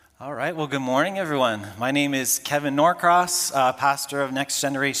All right, well, good morning, everyone. My name is Kevin Norcross, pastor of Next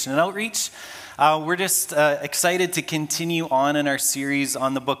Generation Outreach. We're just excited to continue on in our series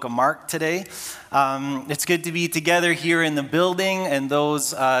on the book of Mark today. It's good to be together here in the building and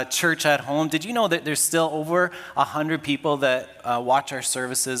those church at home. Did you know that there's still over 100 people that watch our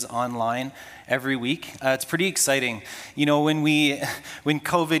services online every week? It's pretty exciting. You know, when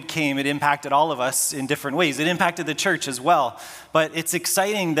COVID came, it impacted all of us in different ways. It impacted the church as well. But it's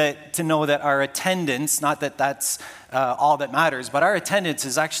exciting to know that our attendance, not that that's all that matters, but our attendance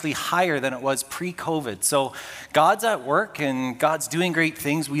is actually higher than it was pre-COVID. So God's at work and God's doing great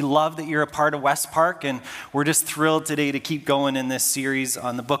things. We love that you're a part of West Park, and we're just thrilled today to keep going in this series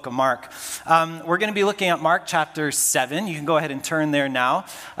on the book of Mark. We're going to be looking at Mark chapter 7. You can go ahead and turn there now.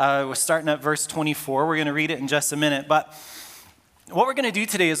 We're starting at verse 24. We're going to read it in just a minute. But what we're going to do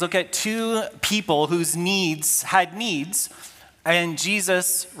today is look at two people whose had needs, and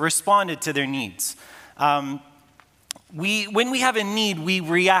Jesus responded to their needs. When we have a need, we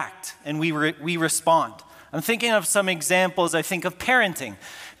react and we respond. I'm thinking of some examples, I think, of parenting.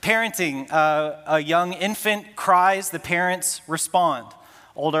 A young infant cries, the parents respond.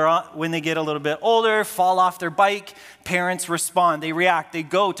 When they get a little bit older, fall off their bike, parents respond. They react. They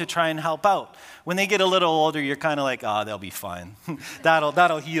go to try and help out. When they get a little older, you're kind of like, they'll be fine.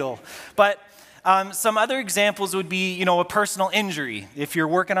 That'll heal. But some other examples would be, a personal injury. If you're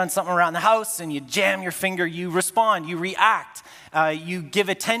working on something around the house and you jam your finger, you respond, you react, you give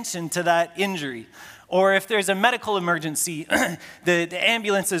attention to that injury. Or if there's a medical emergency, the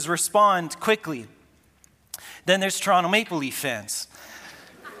ambulances respond quickly. Then there's Toronto Maple Leaf fans.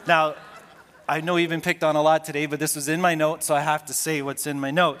 Now, I know you've been picked on a lot today, but this was in my notes, so I have to say what's in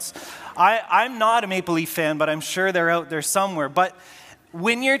my notes. I'm not a Maple Leaf fan, but I'm sure they're out there somewhere. But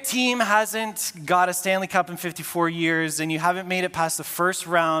when your team hasn't got a Stanley Cup in 54 years and you haven't made it past the first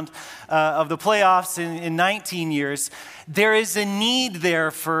round of the playoffs in 19 years, there is a need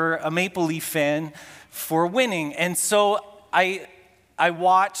there for a Maple Leaf fan for winning. And so I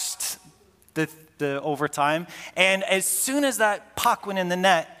watched the overtime, and as soon as that puck went in the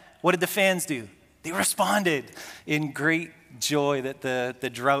net, what did the fans do? They responded in great joy that the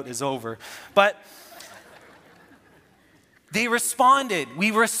drought is over. But they responded.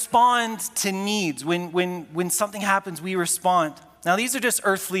 We respond to needs. When something happens, we respond. Now, these are just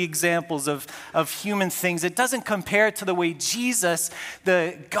earthly examples of human things. It doesn't compare to the way Jesus,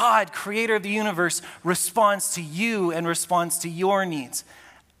 the God, creator of the universe, responds to you and responds to your needs.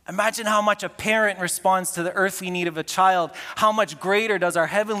 Imagine how much a parent responds to the earthly need of a child. How much greater does our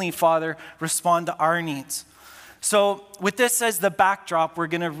Heavenly Father respond to our needs? So with this as the backdrop, we're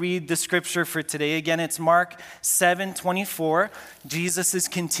going to read the scripture for today. Again, it's Mark 7:24. Jesus is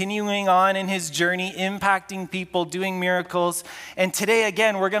continuing on in his journey, impacting people, doing miracles. And today,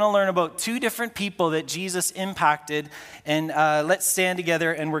 again, we're going to learn about two different people that Jesus impacted. And let's stand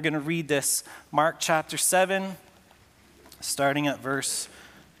together and we're going to read this. Mark chapter 7, starting at verse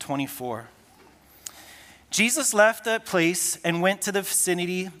 24. Jesus left that place and went to the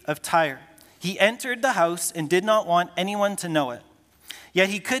vicinity of Tyre. He entered the house and did not want anyone to know it. Yet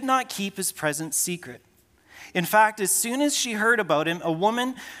he could not keep his presence secret. In fact, as soon as she heard about him, a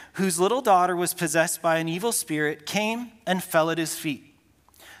woman whose little daughter was possessed by an evil spirit came and fell at his feet.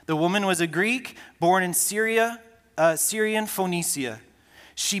 The woman was a Greek born in Syrian Phoenicia.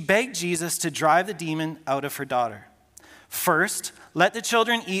 She begged Jesus to drive the demon out of her daughter. First, let the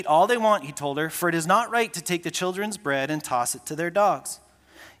children eat all they want, he told her, for it is not right to take the children's bread and toss it to their dogs.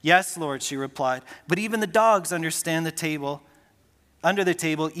 Yes, Lord, she replied, but even the dogs under the table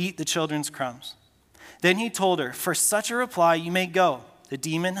eat the children's crumbs. Then he told her, for such a reply you may go. The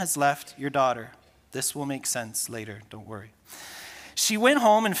demon has left your daughter. This will make sense later, don't worry. She went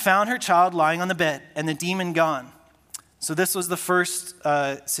home and found her child lying on the bed and the demon gone. So this was the first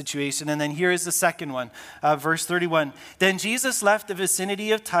situation, and then here is the second one, verse 31. Then Jesus left the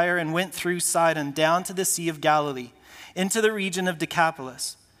vicinity of Tyre and went through Sidon down to the Sea of Galilee, into the region of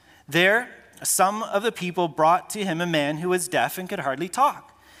Decapolis. There, some of the people brought to him a man who was deaf and could hardly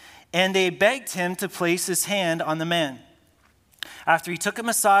talk, and they begged him to place his hand on the man. After he took him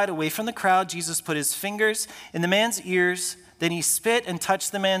aside away from the crowd, Jesus put his fingers in the man's ears, then he spit and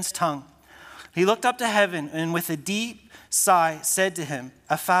touched the man's tongue. He looked up to heaven and with a deep sigh said to him,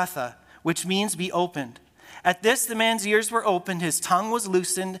 Ephphatha, which means be opened. At this, the man's ears were opened, his tongue was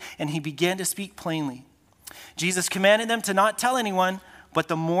loosened, and he began to speak plainly. Jesus commanded them to not tell anyone, but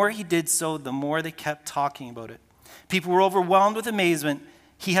the more he did so, the more they kept talking about it. People were overwhelmed with amazement.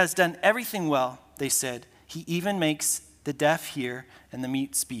 He has done everything well, they said. He even makes the deaf hear and the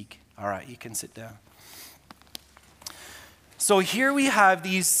mute speak. All right, you can sit down. So here we have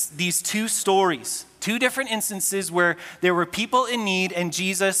these two stories, two different instances where there were people in need and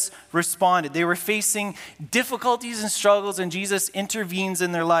Jesus responded. They were facing difficulties and struggles and Jesus intervenes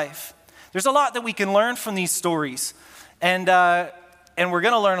in their life. There's a lot that we can learn from these stories, and we're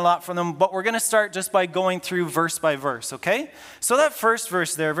going to learn a lot from them, but we're going to start just by going through verse by verse, okay? So that first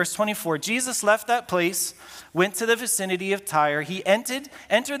verse there, verse 24, Jesus left that place, went to the vicinity of Tyre. He entered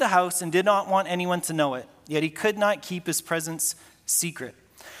the house and did not want anyone to know it, yet he could not keep his presence secret.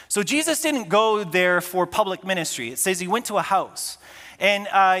 So Jesus didn't go there for public ministry. It says he went to a house. And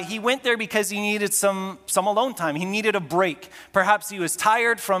he went there because he needed some alone time. He needed a break. Perhaps he was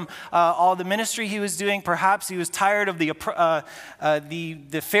tired from all the ministry he was doing. Perhaps he was tired of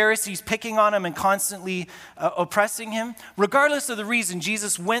the Pharisees picking on him and constantly oppressing him. Regardless of the reason,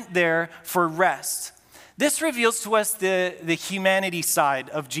 Jesus went there for rest. This reveals to us the humanity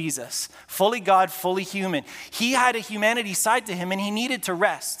side of Jesus. Fully God, fully human. He had a humanity side to him and he needed to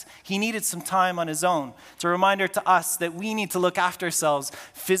rest. He needed some time on his own. It's a reminder to us that we need to look after ourselves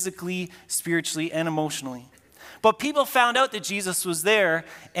physically, spiritually, and emotionally. But people found out that Jesus was there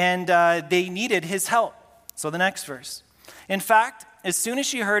and they needed his help. So the next verse. In fact, as soon as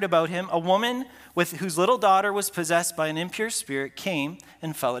she heard about him, a woman whose little daughter was possessed by an impure spirit came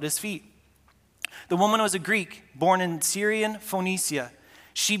and fell at his feet. The woman was a Greek, born in Syrian Phoenicia.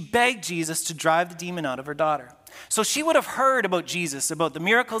 She begged Jesus to drive the demon out of her daughter. So she would have heard about Jesus, about the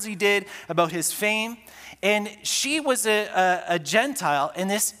miracles he did, about his fame. And she was a Gentile. And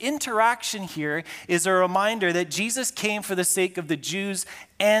this interaction here is a reminder that Jesus came for the sake of the Jews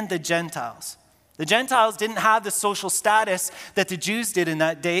and the Gentiles. The Gentiles didn't have the social status that the Jews did in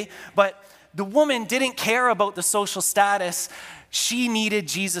that day, but the woman didn't care about the social status. She needed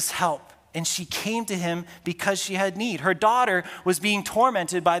Jesus' help. And she came to him because she had need. Her daughter was being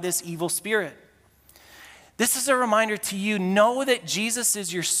tormented by this evil spirit. This is a reminder to you, know that Jesus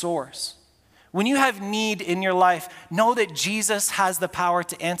is your source. When you have need in your life, know that Jesus has the power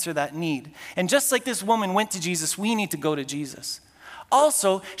to answer that need. And just like this woman went to Jesus, we need to go to Jesus.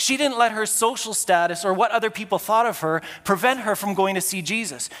 Also, she didn't let her social status or what other people thought of her prevent her from going to see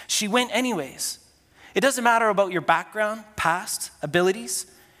Jesus. She went anyways. It doesn't matter about your background, past, abilities.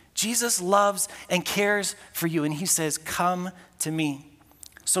 Jesus loves and cares for you, and he says, come to me.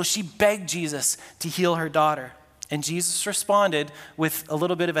 So she begged Jesus to heal her daughter, and Jesus responded with a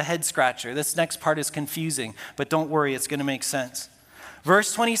little bit of a head scratcher. This next part is confusing, but don't worry, it's going to make sense.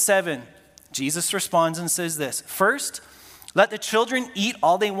 Verse 27, Jesus responds and says this, first, let the children eat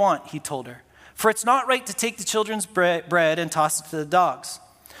all they want, he told her, for it's not right to take the children's bread and toss it to the dogs.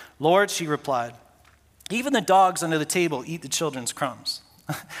 Lord, she replied, even the dogs under the table eat the children's crumbs.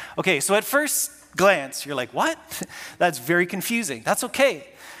 Okay, so at first glance, you're like, what? That's very confusing. That's okay.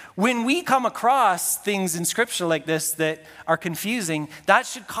 When we come across things in Scripture like this that are confusing, that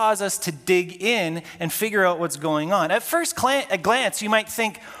should cause us to dig in and figure out what's going on. At first glance, you might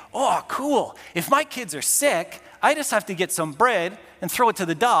think, oh, cool. If my kids are sick, I just have to get some bread and throw it to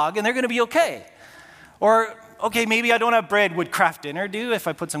the dog, and they're going to be okay. Or, okay, maybe I don't have bread. Would Kraft Dinner do if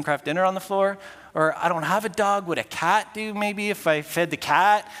I put some Kraft Dinner on the floor? Or I don't have a dog. Would a cat do maybe if I fed the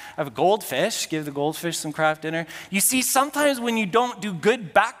cat? I have a goldfish. Give the goldfish some Kraft Dinner. You see, sometimes when you don't do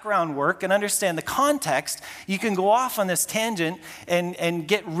good background work and understand the context, you can go off on this tangent and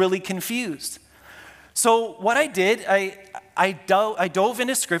get really confused. So what I did, I dove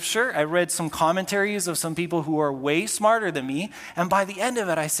into Scripture. I read some commentaries of some people who are way smarter than me. And by the end of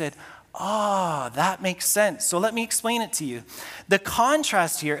it, I said, oh, that makes sense. So let me explain it to you. The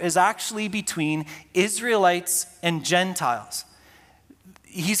contrast here is actually between Israelites and Gentiles.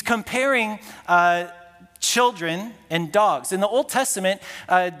 He's comparing children and dogs. In the Old Testament,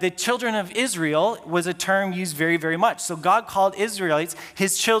 the children of Israel was a term used very, very much. So God called Israelites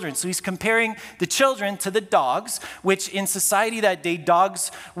his children. So he's comparing the children to the dogs, which in society that day,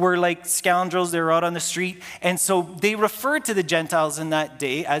 dogs were like scoundrels. They were out on the street. And so they referred to the Gentiles in that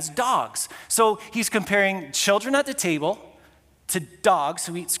day as dogs. So he's comparing children at the table to dogs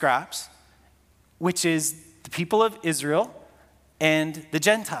who eat scraps, which is the people of Israel and the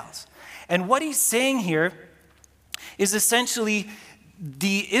Gentiles. And what he's saying here is essentially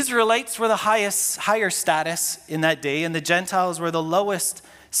the Israelites were the higher status in that day, and the Gentiles were the lowest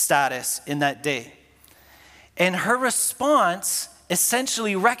status in that day. And her response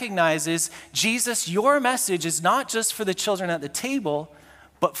essentially recognizes, Jesus, your message is not just for the children at the table,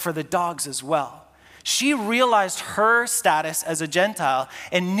 but for the dogs as well. She realized her status as a Gentile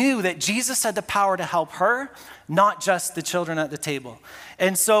and knew that Jesus had the power to help her, not just the children at the table.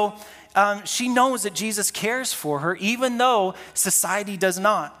 And so she knows that Jesus cares for her, even though society does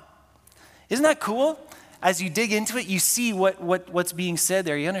not. Isn't that cool? as you dig into it, you see what's being said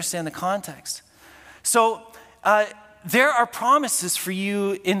there. You understand the context. So there are promises for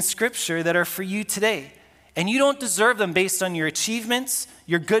you in Scripture that are for you today. And you don't deserve them based on your achievements,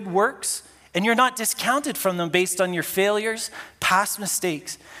 your good works, and you're not discounted from them based on your failures, past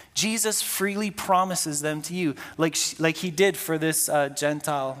mistakes. Jesus freely promises them to you, like he did for this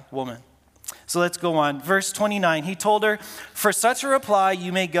Gentile woman. So let's go on. Verse 29, he told her, "For such a reply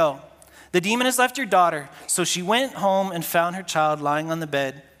you may go. The demon has left your daughter." So she went home and found her child lying on the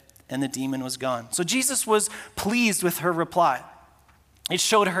bed, and the demon was gone. So Jesus was pleased with her reply. It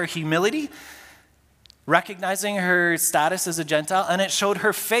showed her humility, recognizing her status as a Gentile, and it showed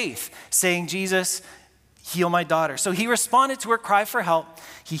her faith, saying, "Jesus, heal my daughter." So he responded to her cry for help.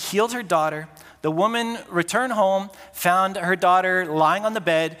 He healed her daughter. The woman returned home, found her daughter lying on the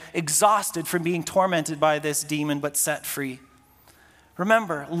bed, exhausted from being tormented by this demon, but set free.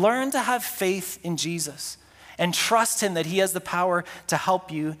 Remember, learn to have faith in Jesus and trust him that he has the power to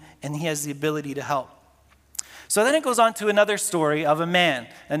help you and he has the ability to help. So then it goes on to another story of a man,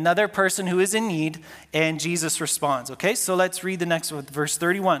 another person who is in need, and Jesus responds. Okay, so let's read the next one, verse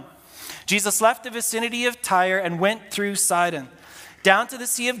 31. Jesus left the vicinity of Tyre and went through Sidon, down to the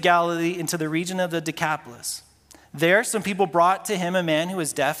Sea of Galilee into the region of the Decapolis. There, some people brought to him a man who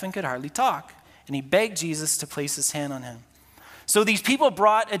was deaf and could hardly talk, and he begged Jesus to place his hand on him. So these people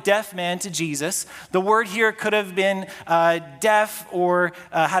brought a deaf man to Jesus. The word here could have been deaf or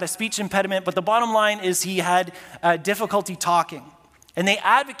had a speech impediment, but the bottom line is he had difficulty talking. And they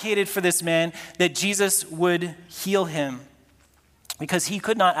advocated for this man that Jesus would heal him because he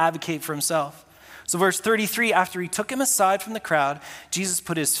could not advocate for himself. So verse 33, after he took him aside from the crowd, Jesus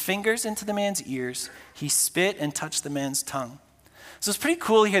put his fingers into the man's ears. He spit and touched the man's tongue. So it's pretty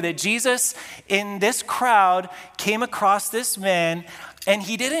cool here that Jesus, in this crowd, came across this man, and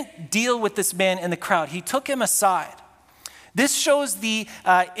he didn't deal with this man in the crowd. He took him aside. This shows the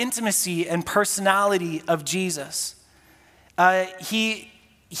intimacy and personality of Jesus. He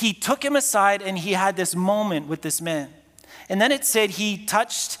took him aside, and he had this moment with this man. And then it said he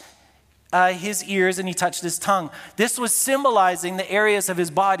touched his ears and he touched his tongue. This was symbolizing the areas of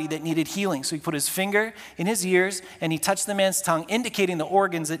his body that needed healing. So he put his finger in his ears and he touched the man's tongue, indicating the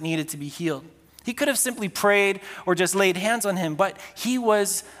organs that needed to be healed. He could have simply prayed or just laid hands on him, but he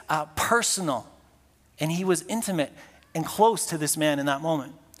was personal and he was intimate and close to this man in that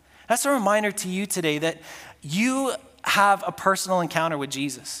moment. That's a reminder to you today that you have a personal encounter with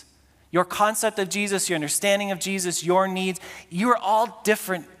Jesus. Your concept of Jesus, your understanding of Jesus, your needs, you are all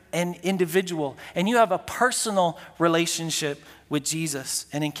different and individual, and you have a personal relationship with Jesus,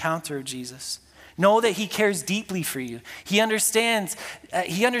 an encounter of Jesus. Know that he cares deeply for you. He understands,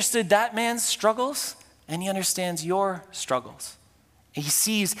 he understood that man's struggles, and he understands your struggles. He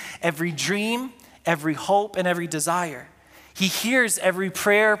sees every dream, every hope, and every desire. He hears every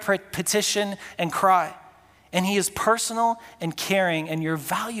prayer, petition, and cry. And he is personal and caring, and you're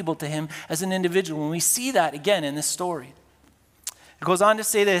valuable to him as an individual. And we see that again in this story. It goes on to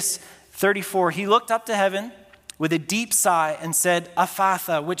say this, 34, he looked up to heaven with a deep sigh and said,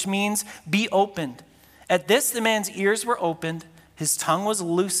 "Ephphatha," which means be opened. At this, the man's ears were opened, his tongue was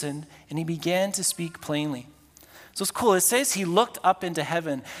loosened, and he began to speak plainly. So it's cool. It says he looked up into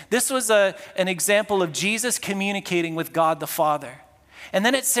heaven. This was an example of Jesus communicating with God the Father. And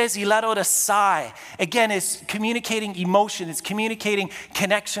then it says he let out a sigh. Again, it's communicating emotion. It's communicating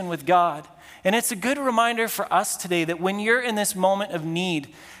connection with God. And it's a good reminder for us today that when you're in this moment of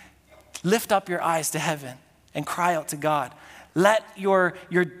need, lift up your eyes to heaven and cry out to God. Let your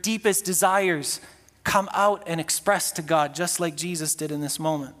deepest desires come out and express to God, just like Jesus did in this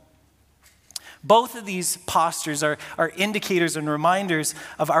moment. Both of these postures are indicators and reminders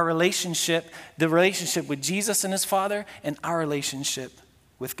of our relationship, the relationship with Jesus and his Father, and our relationship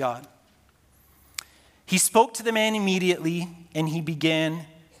with God. He spoke to the man immediately, and he began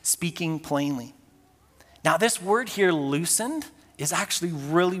speaking plainly. Now, this word here, loosened, is actually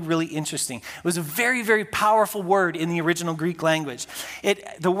really, really interesting. It was a very, very powerful word in the original Greek language.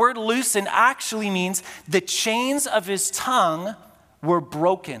 The word loosened actually means the chains of his tongue were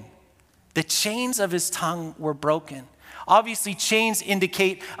broken. The chains of his tongue were broken. Obviously, chains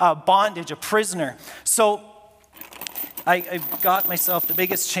indicate bondage, a prisoner. So I've got myself the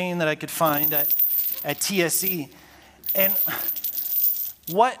biggest chain that I could find at TSE. And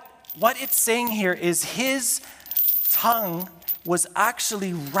what it's saying here is his tongue was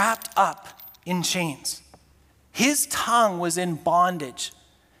actually wrapped up in chains. His tongue was in bondage.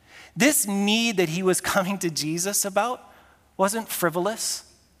 This need that he was coming to Jesus about wasn't frivolous.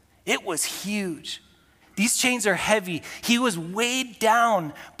 It was huge. These chains are heavy. He was weighed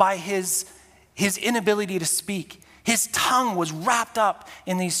down by his his inability to speak. His tongue was wrapped up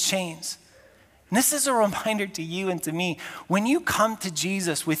in these chains. And this is a reminder to you and to me. When you come to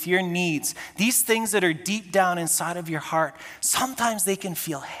Jesus with your needs, these things that are deep down inside of your heart, sometimes they can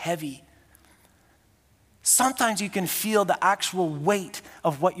feel heavy. Sometimes you can feel the actual weight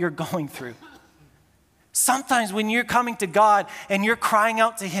of what you're going through. Sometimes when you're coming to God and you're crying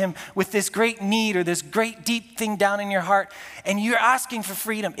out to him with this great need or this great deep thing down in your heart and you're asking for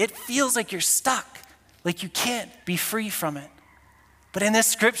freedom, it feels like you're stuck, like you can't be free from it. But in this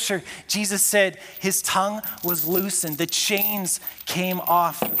scripture, Jesus said his tongue was loosened. The chains came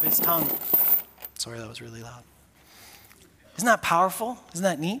off of his tongue. Sorry, that was really loud. Isn't that powerful? Isn't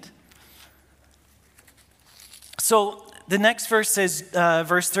that neat? So the next verse says,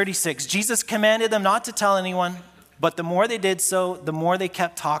 verse 36, Jesus commanded them not to tell anyone, but the more they did so, the more they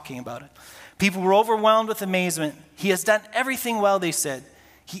kept talking about it. People were overwhelmed with amazement. He has done everything well, they said.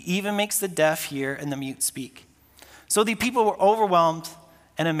 He even makes the deaf hear and the mute speak. So the people were overwhelmed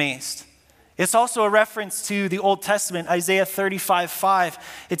and amazed. It's also a reference to the Old Testament, Isaiah 35:5.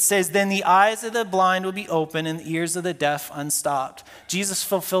 It says, then the eyes of the blind will be open and the ears of the deaf unstopped. Jesus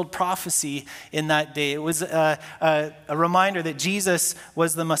fulfilled prophecy in that day. It was a reminder that Jesus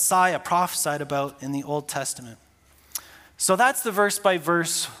was the Messiah prophesied about in the Old Testament. So that's the verse by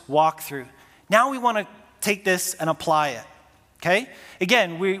verse walkthrough. Now we want to take this and apply it. Okay?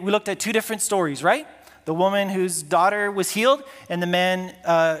 Again, we looked at two different stories, right? The woman whose daughter was healed and the man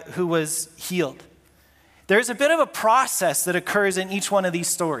who was healed. There's a bit of a process that occurs in each one of these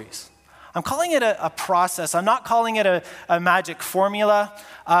stories. I'm calling it a process. I'm not calling it a magic formula.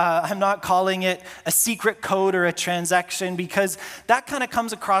 I'm not calling it a secret code or a transaction because that kind of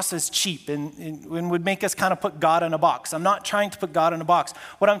comes across as cheap and would make us kind of put God in a box. I'm not trying to put God in a box.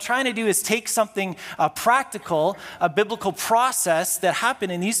 What I'm trying to do is take something practical, a biblical process that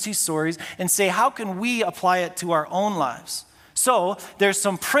happened in these two stories and say, how can we apply it to our own lives? So there's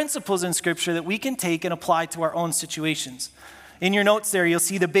some principles in Scripture that we can take and apply to our own situations. In your notes there, you'll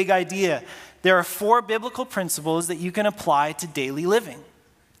see the big idea. There are 4 biblical principles that you can apply to daily living.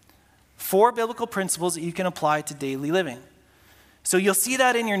 4 biblical principles that you can apply to daily living. So you'll see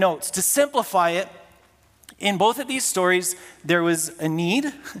that in your notes. To simplify it, in both of these stories, there was a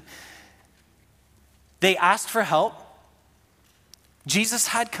need. They asked for help. Jesus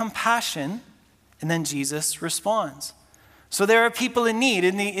had compassion, and then Jesus responds. So there are people in need.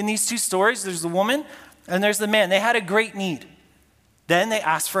 In these two stories, there's the woman and there's the man. They had a great need. Then they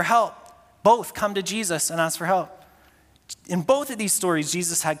asked for help. Both come to Jesus and ask for help. In both of these stories,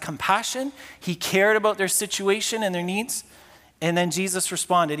 Jesus had compassion. He cared about their situation and their needs. And then Jesus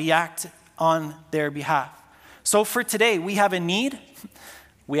responded. He acted on their behalf. So for today, we have a need.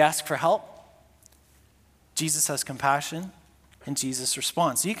 We ask for help. Jesus has compassion. And Jesus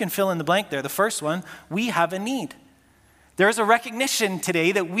responds. So you can fill in the blank there. The first one, we have a need. There's a recognition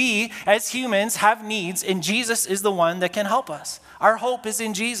today that we as humans have needs, and Jesus is the one that can help us. Our hope is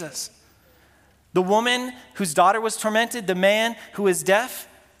in Jesus. The woman whose daughter was tormented, the man who is deaf,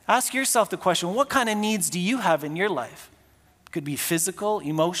 ask yourself the question, what kind of needs do you have in your life? It could be physical,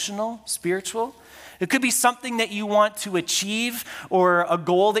 emotional, spiritual. It could be something that you want to achieve or a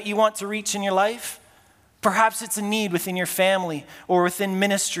goal that you want to reach in your life. Perhaps it's a need within your family or within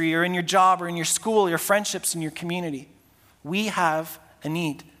ministry or in your job or in your school, your friendships, in your community. We have a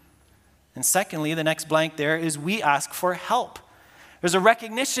need. And secondly, the next blank there is we ask for help. There's a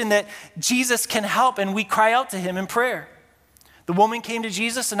recognition that Jesus can help, and we cry out to him in prayer. The woman came to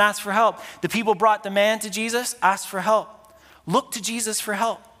Jesus and asked for help. The people brought the man to Jesus, asked for help. Look to Jesus for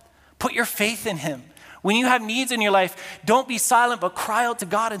help. Put your faith in him. When you have needs in your life, don't be silent, but cry out to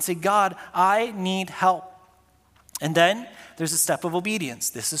God and say, God, I need help. And then there's a step of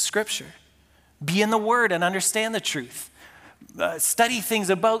obedience. This is Scripture. Be in the Word and understand the truth. Study things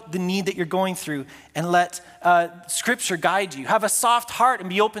about the need that you're going through and let Scripture guide you. Have a soft heart and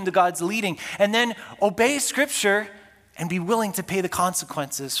be open to God's leading. And then obey Scripture and be willing to pay the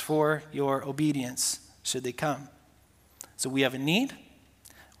consequences for your obedience should they come. So we have a need.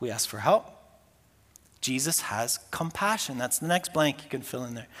 We ask for help. Jesus has compassion. That's the next blank you can fill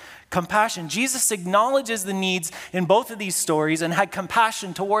in there. Compassion. Jesus acknowledges the needs in both of these stories and had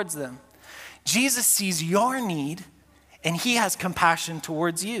compassion towards them. Jesus sees your need and he has compassion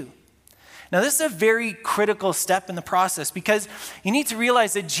towards you. Now, this is a very critical step in the process because you need to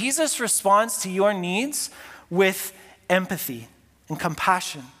realize that Jesus responds to your needs with empathy and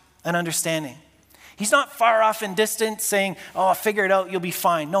compassion and understanding. He's not far off and distant saying, oh, figure it out, you'll be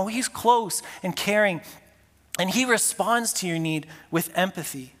fine. No, he's close and caring, and he responds to your need with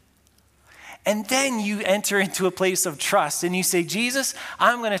empathy. And then you enter into a place of trust and you say, Jesus,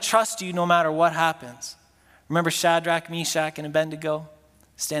 I'm going to trust you no matter what happens. Remember Shadrach, Meshach, and Abednego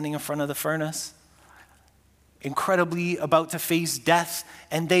standing in front of the furnace? Incredibly about to face death.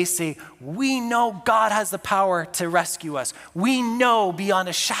 And they say, we know God has the power to rescue us. We know beyond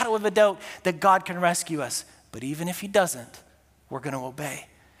a shadow of a doubt that God can rescue us. But even if he doesn't, we're going to obey.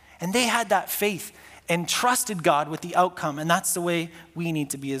 And they had that faith and trusted God with the outcome. And that's the way we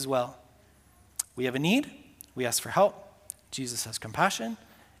need to be as well. We have a need. We ask for help. Jesus has compassion.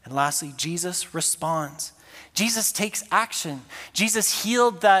 And lastly, Jesus responds. Jesus takes action. Jesus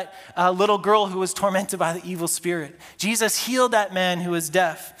healed that little girl who was tormented by the evil spirit. Jesus healed that man who was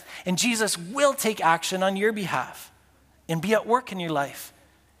deaf. And Jesus will take action on your behalf and be at work in your life.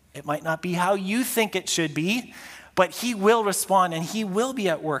 It might not be how you think it should be, but he will respond and he will be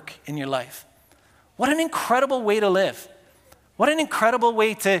at work in your life. What an incredible way to live. What an incredible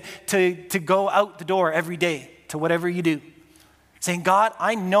way to go out the door every day to whatever you do. Saying, God,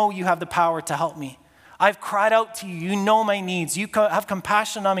 I know you have the power to help me. I've cried out to you. You know my needs. You have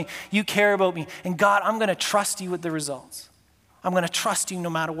compassion on me. You care about me. And God, I'm going to trust you with the results. I'm going to trust you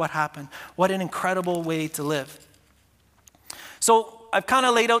no matter what happens. What an incredible way to live. So I've kind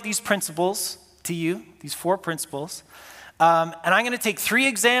of laid out these principles to you, these 4 principles. And I'm going to take 3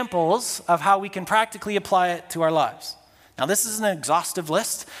 examples of how we can practically apply it to our lives. Now, this isn't an exhaustive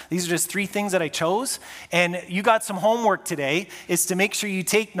list. These are just 3 things that I chose. And you got some homework today, is to make sure you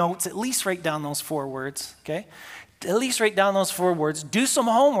take notes, at least write down those 4 words, okay? At least write down those 4 words. Do some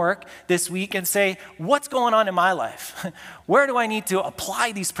homework this week and say, what's going on in my life? Where do I need to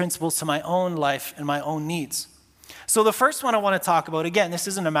apply these principles to my own life and my own needs? So the first one I want to talk about, again, this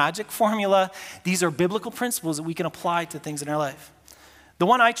isn't a magic formula. These are biblical principles that we can apply to things in our life. The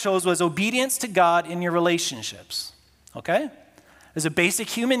one I chose was obedience to God in your relationships. Okay? There's a basic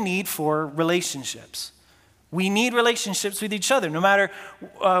human need for relationships. We need relationships with each other, no matter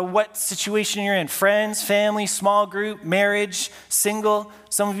what situation you're in. Friends, family, small group, marriage, single.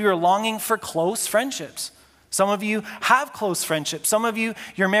 Some of you are longing for close friendships. Some of you have close friendships. Some of you,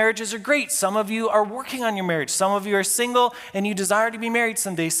 your marriages are great. Some of you are working on your marriage. Some of you are single and you desire to be married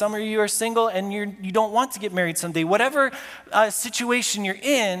someday. Some of you are single and you don't want to get married someday. Whatever situation you're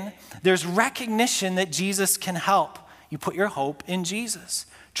in, there's recognition that Jesus can help. You put your hope in Jesus.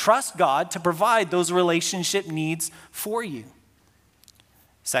 Trust God to provide those relationship needs for you.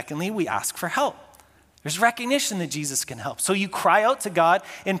 Secondly, we ask for help. There's recognition that Jesus can help. So you cry out to God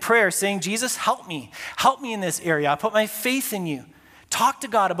in prayer saying, Jesus, help me. Help me in this area. I put my faith in you. Talk to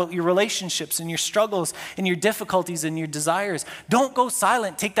God about your relationships and your struggles and your difficulties and your desires. Don't go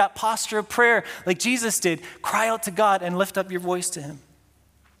silent. Take that posture of prayer like Jesus did. Cry out to God and lift up your voice to him.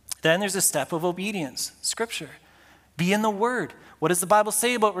 Then there's a step of obedience, Scripture. Be in the Word. What does the Bible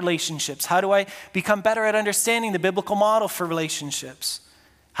say about relationships? How do I become better at understanding the biblical model for relationships?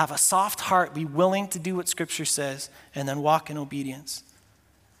 Have a soft heart, be willing to do what Scripture says, and then walk in obedience.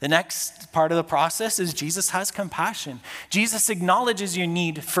 The next part of the process is Jesus has compassion. Jesus acknowledges your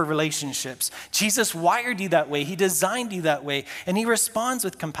need for relationships. Jesus wired you that way. He designed you that way, and he responds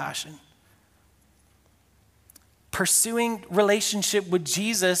with compassion. Pursuing relationship with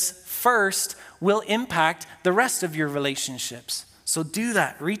Jesus first will impact the rest of your relationships. So do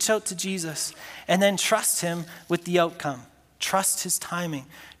that. Reach out to Jesus and then trust him with the outcome. Trust his timing.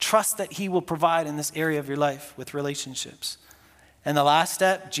 Trust that he will provide in this area of your life with relationships. And the last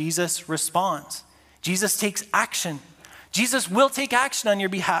step, Jesus responds. Jesus takes action. Jesus will take action on your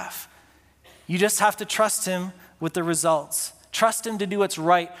behalf. You just have to trust him with the results. Trust him to do what's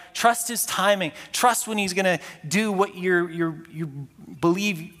right. Trust his timing. Trust when he's going to do what you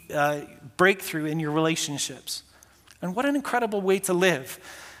believe breakthrough in your relationships. And what an incredible way to live.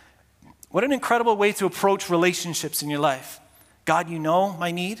 What an incredible way to approach relationships in your life. God, you know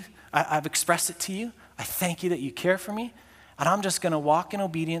my need. I've expressed it to you. I thank you that you care for me. And I'm just going to walk in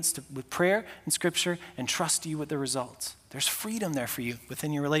obedience with prayer and Scripture and trust you with the results. There's freedom there for you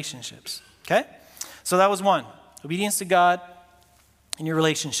within your relationships. Okay? So that was one. Obedience to God in your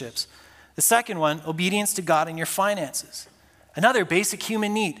relationships. The second one, obedience to God in your finances. Another basic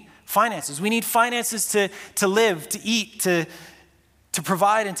human need, finances. We need finances to live, to eat, to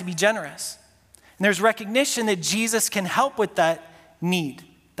provide, and to be generous. And there's recognition that Jesus can help with that need.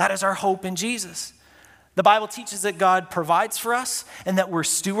 That is our hope in Jesus. The Bible teaches that God provides for us and that we're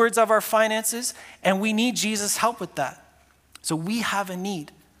stewards of our finances, and we need Jesus' help with that. So we have a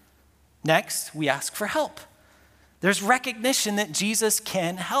need. Next, we ask for help. There's recognition that Jesus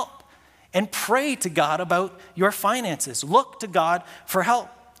can help. And pray to God about your finances. Look to God for help.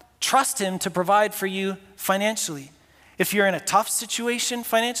 Trust him to provide for you financially. If you're in a tough situation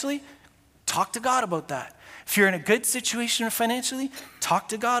financially, talk to God about that. If you're in a good situation financially, talk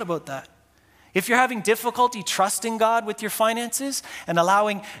to God about that. If you're having difficulty trusting God with your finances and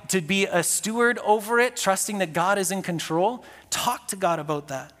allowing to be a steward over it, trusting that God is in control, talk to God about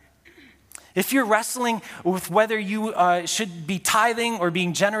that. If you're wrestling with whether you should be tithing or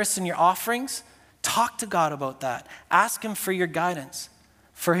being generous in your offerings, talk to God about that. Ask him for your guidance,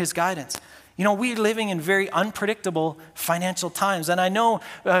 for his guidance. You know, we're living in very unpredictable financial times. And I know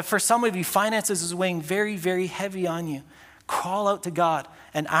for some of you, finances is weighing very, very heavy on you. Call out to God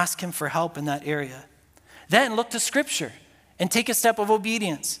and ask him for help in that area. Then look to Scripture and take a step of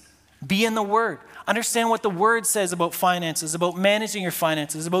obedience. Be in the Word. Understand what the Word says about finances, about managing your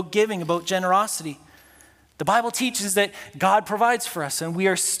finances, about giving, about generosity. The Bible teaches that God provides for us and we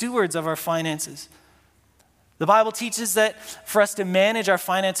are stewards of our finances. The Bible teaches that for us to manage our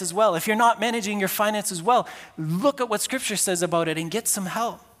finances well. If you're not managing your finances well, look at what Scripture says about it and get some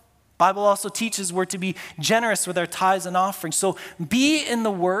help. The Bible also teaches we're to be generous with our tithes and offerings. So be in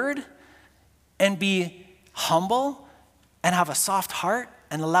the Word and be humble and have a soft heart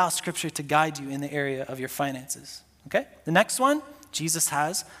and allow Scripture to guide you in the area of your finances. Okay? The next one, Jesus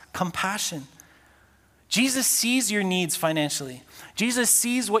has compassion. Jesus sees your needs financially. Jesus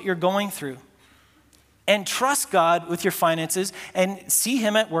sees what you're going through. And trust God with your finances and see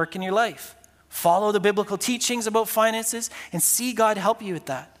him at work in your life. Follow the biblical teachings about finances and see God help you with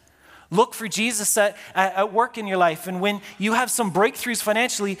that. Look for Jesus at work in your life. And when you have some breakthroughs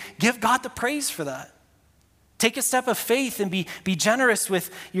financially, give God the praise for that. Take a step of faith and be generous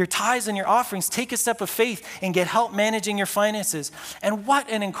with your tithes and your offerings. Take a step of faith and get help managing your finances. And what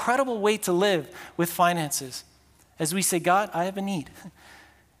an incredible way to live with finances. As we say, God, I have a need.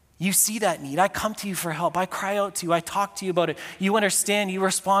 You see that need. I come to you for help. I cry out to you. I talk to you about it. You understand. You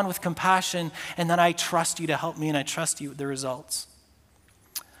respond with compassion. And then I trust you to help me and I trust you with the results.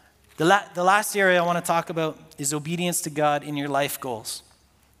 The last area I want to talk about is obedience to God in your life goals.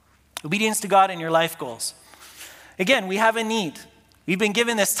 Obedience to God in your life goals. Again, we have a need. We've been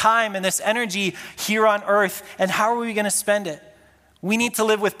given this time and this energy here on earth, and how are we going to spend it? We need to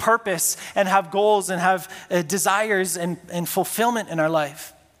live with purpose and have goals and have desires and fulfillment in our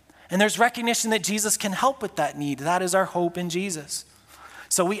life. And there's recognition that Jesus can help with that need. That is our hope in Jesus.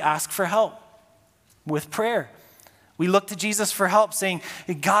 So we ask for help with prayer. We look to Jesus for help, saying,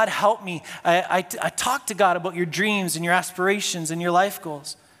 God, help me. I talk to God about your dreams and your aspirations and your life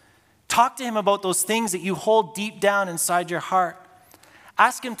goals. Talk to him about those things that you hold deep down inside your heart.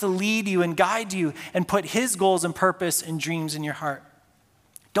 Ask him to lead you and guide you and put his goals and purpose and dreams in your heart.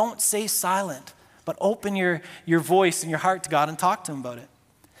 Don't stay silent, but open your voice and your heart to God and talk to him about it.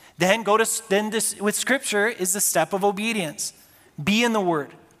 Then with Scripture is the step of obedience. Be in the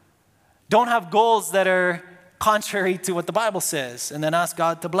Word. Don't have goals that are contrary to what the Bible says, and then ask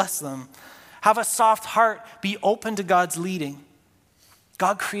God to bless them. Have a soft heart. Be open to God's leading.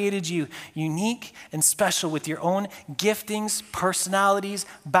 God created you unique and special with your own giftings, personalities,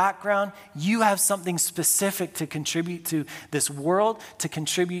 background. You have something specific to contribute to this world, to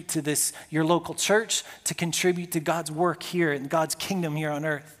contribute to your local church, to contribute to God's work here in God's kingdom here on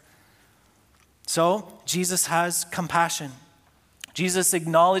earth. So Jesus has compassion. Jesus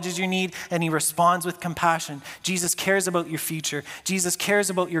acknowledges your need and he responds with compassion. Jesus cares about your future. Jesus cares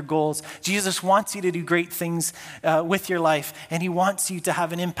about your goals. Jesus wants you to do great things with your life, and he wants you to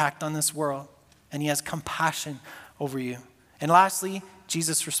have an impact on this world, and he has compassion over you. And lastly,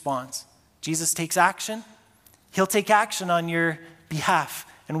 Jesus responds. Jesus takes action. He'll take action on your behalf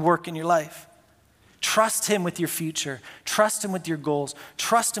and work in your life. Trust him with your future. Trust him with your goals.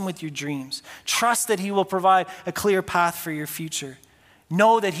 Trust him with your dreams. Trust that he will provide a clear path for your future.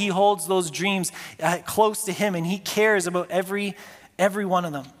 Know that he holds those dreams close to him and he cares about every one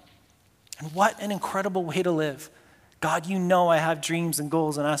of them. And what an incredible way to live. God, you know I have dreams and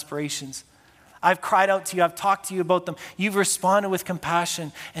goals and aspirations. I've cried out to you. I've talked to you about them. You've responded with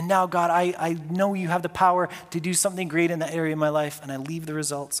compassion. And now, God, I know you have the power to do something great in that area of my life, and I leave the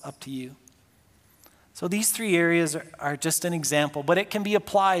results up to you. So these three areas are just an example, but it can be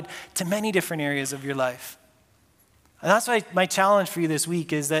applied to many different areas of your life. And that's why my challenge for you this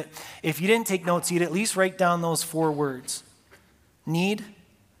week is that if you didn't take notes, you'd at least write down those 4 words. Need,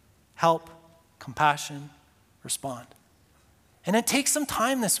 help, compassion, respond. And then take some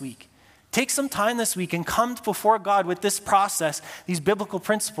time this week. Take some time this week and come before God with this process, these biblical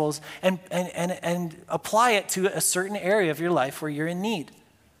principles, and apply it to a certain area of your life where you're in need,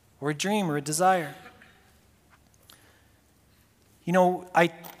 or a dream, or a desire. You know, I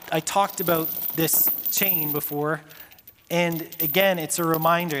talked about this chain before, and again, it's a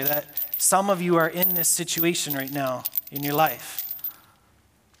reminder that some of you are in this situation right now in your life.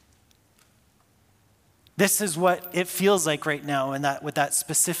 This is what it feels like right now with that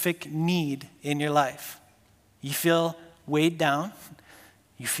specific need in your life. You feel weighed down.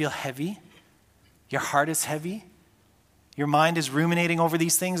 You feel heavy. Your heart is heavy. Your mind is ruminating over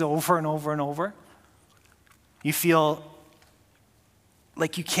these things over and over and over. You feel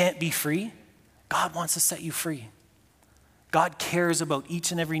like you can't be free. God wants to set you free. God cares about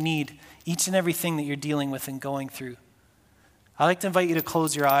each and every need, each and everything that you're dealing with and going through. I'd like to invite you to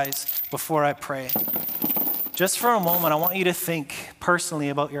close your eyes before I pray. Just for a moment, I want you to think personally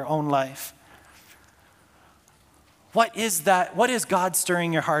about your own life. What is that? What is God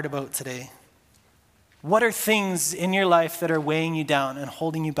stirring your heart about today? What are things in your life that are weighing you down and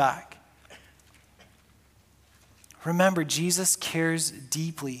holding you back? Remember, Jesus cares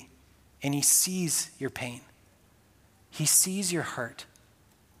deeply and he sees your pain. He sees your hurt.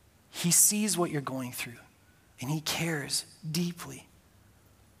 He sees what you're going through and he cares deeply.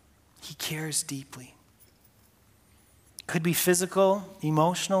 He cares deeply. Could be physical,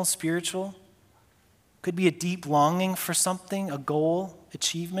 emotional, spiritual. Could be a deep longing for something, a goal,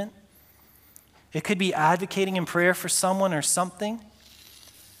 achievement. It could be advocating in prayer for someone or something.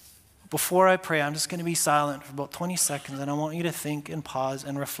 Before I pray, I'm just going to be silent for about 20 seconds, and I want you to think and pause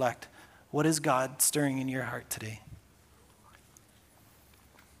and reflect. What is God stirring in your heart today?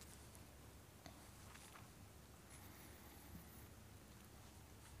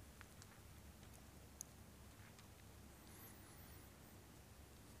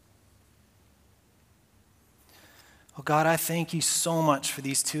 Oh God, I thank you so much for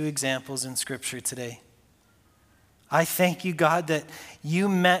these two examples in Scripture today. I thank you, God, that you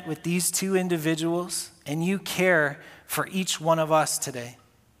met with these two individuals and you care for each one of us today.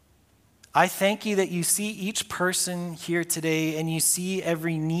 I thank you that you see each person here today and you see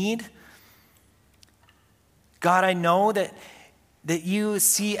every need. God, I know that you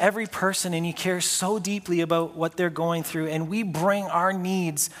see every person and you care so deeply about what they're going through, and we bring our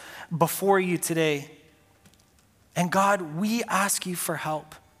needs before you today. And God, we ask you for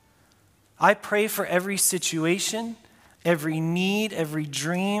help. I pray for every situation, every need, every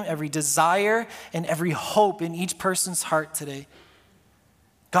dream, every desire, and every hope in each person's heart today.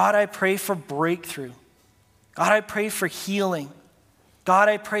 God, I pray for breakthrough. God, I pray for healing. God,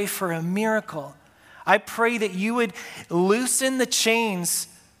 I pray for a miracle. I pray that you would loosen the chains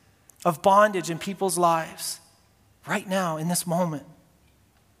of bondage in people's lives right now in this moment.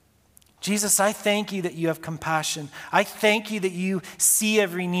 Jesus, I thank you that you have compassion. I thank you that you see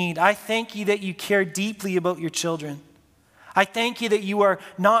every need. I thank you that you care deeply about your children. I thank you that you are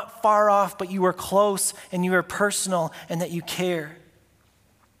not far off, but you are close and you are personal and that you care.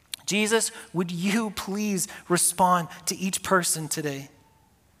 Jesus, would you please respond to each person today?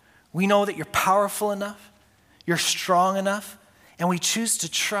 We know that you're powerful enough, you're strong enough, and we choose to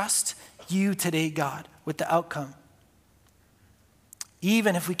trust you today, God, with the outcome.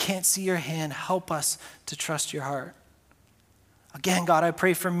 Even if we can't see your hand, help us to trust your heart. Again, God, I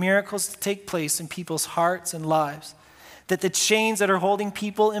pray for miracles to take place in people's hearts and lives, that the chains that are holding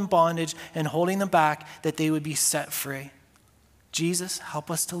people in bondage and holding them back, that they would be set free. Jesus, help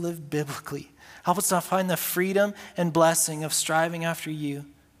us to live biblically. Help us to find the freedom and blessing of striving after you,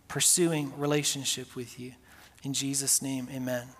 pursuing relationship with you. In Jesus' name, amen.